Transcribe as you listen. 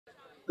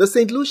The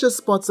Saint Lucia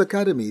Sports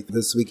Academy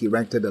this week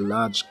erected a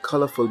large,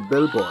 colorful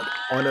billboard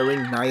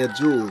honoring Nia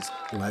Jules,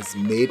 who has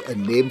made a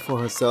name for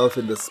herself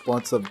in the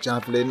sports of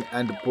javelin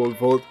and pole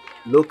vault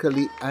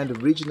locally and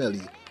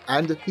regionally,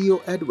 and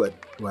Theo Edward,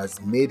 who has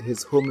made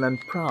his homeland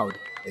proud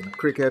in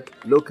cricket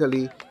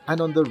locally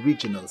and on the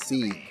regional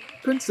scene.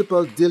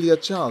 Principal Delia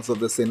Charles of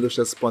the Saint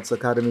Lucia Sports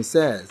Academy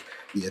says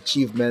the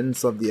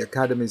achievements of the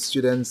Academy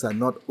students are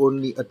not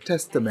only a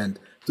testament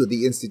to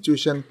the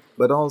institution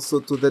but also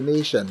to the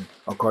nation.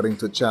 According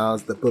to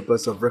Charles, the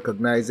purpose of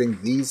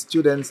recognizing these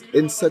students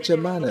in such a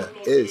manner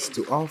is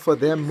to offer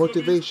them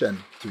motivation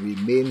to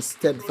remain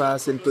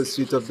steadfast in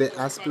pursuit of their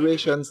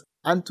aspirations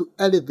and to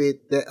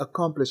elevate their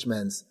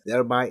accomplishments,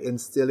 thereby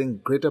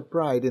instilling greater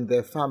pride in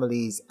their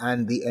families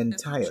and the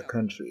entire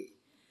country.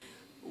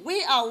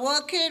 We are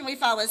working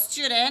with our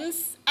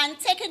students and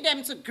taking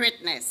them to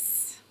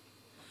greatness.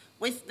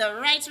 With the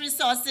right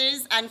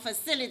resources and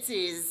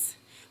facilities,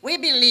 we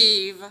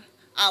believe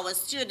our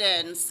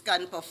students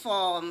can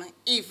perform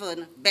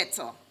even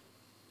better.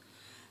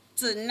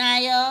 To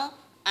Nia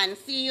and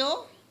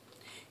Theo,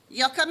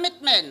 your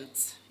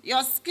commitment,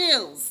 your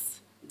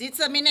skills,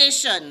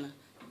 determination,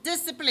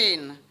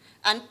 discipline,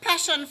 and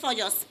passion for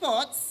your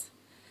sports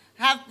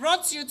have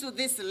brought you to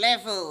this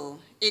level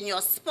in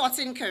your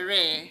sporting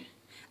career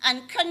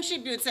and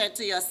contributed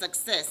to your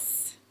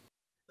success.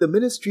 The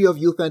Ministry of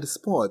Youth and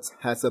Sports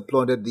has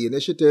applauded the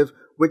initiative,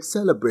 which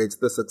celebrates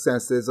the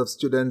successes of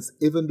students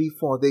even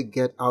before they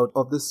get out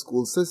of the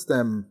school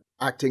system.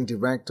 Acting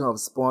Director of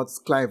Sports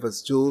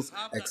Clivus Jules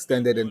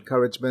extended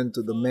encouragement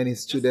to the many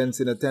students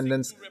in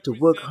attendance to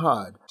work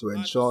hard to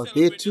ensure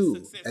they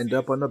too end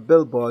up on a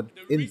billboard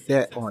in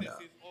their honor.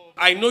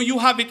 I know you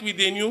have it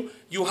within you.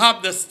 You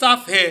have the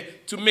staff here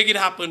to make it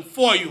happen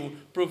for you,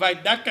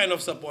 provide that kind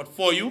of support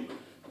for you.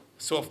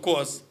 So, of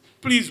course,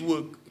 please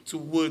work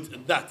towards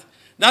that.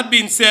 That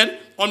being said,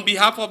 on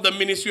behalf of the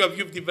Ministry of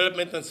Youth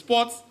Development and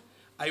Sports,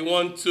 I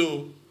want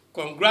to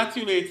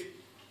congratulate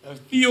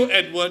Theo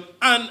Edward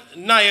and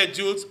Nia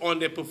Jules on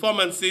their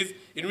performances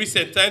in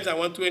recent times. I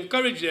want to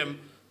encourage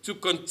them to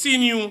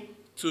continue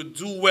to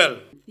do well.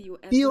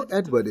 Theo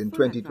Edward in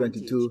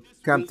 2022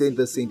 captained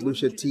the Saint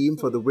Lucia team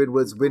for the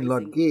Windward's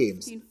Winlot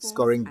Games,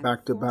 scoring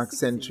back-to-back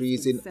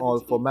centuries in all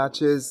 4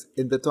 matches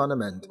in the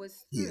tournament.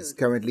 He is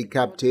currently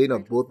captain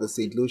of both the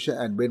Saint Lucia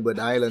and Windward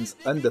Islands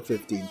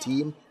under-15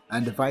 team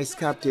and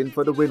vice-captain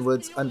for the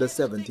Windward's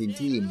under-17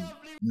 team.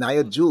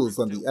 Nia Jules,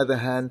 on the other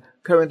hand,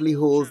 currently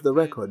holds the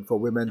record for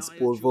women's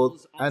pole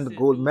vault and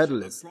gold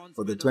medalist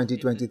for the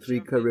 2023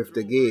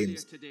 Carifta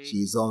Games. She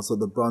is also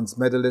the bronze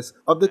medalist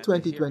of the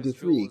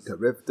 2023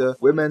 Carifta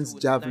Women's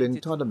Javelin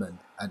Tournament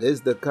and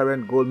is the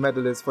current gold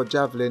medalist for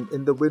javelin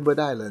in the Windward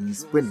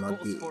Islands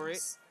Winlot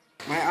Games.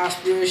 My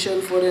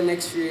aspiration for the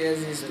next few years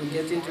is to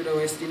get into the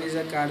West Indies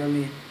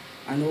Academy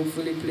and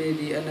hopefully play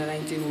the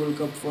Under-19 World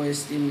Cup for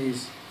West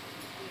Indies.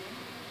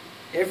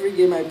 Every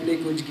game I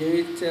play, Coach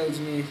Gary tells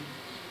me,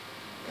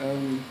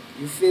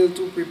 you fail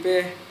to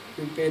prepare,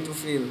 prepare to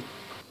fail.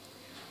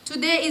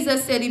 Today is a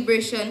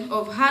celebration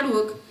of hard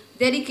work,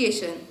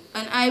 dedication,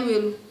 and I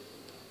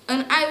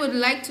would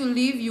like to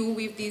leave you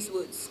with these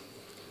words.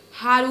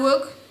 Hard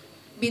work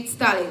beats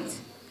talent.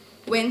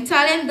 When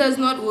talent does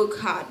not work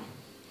hard,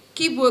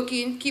 keep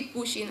working, keep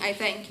pushing. I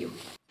thank you.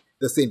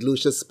 The Saint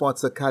Lucia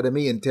Sports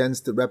Academy intends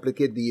to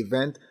replicate the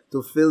event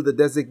to fill the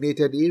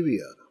designated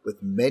area with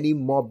many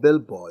more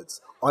billboards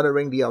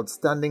honoring the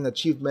outstanding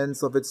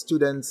achievements of its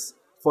students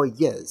for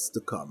years to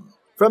come.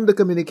 From the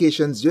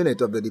Communications Unit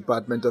of the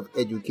Department of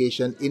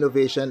Education,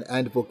 Innovation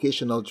and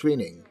Vocational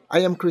Training, I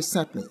am Chris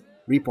Satney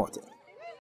reporting.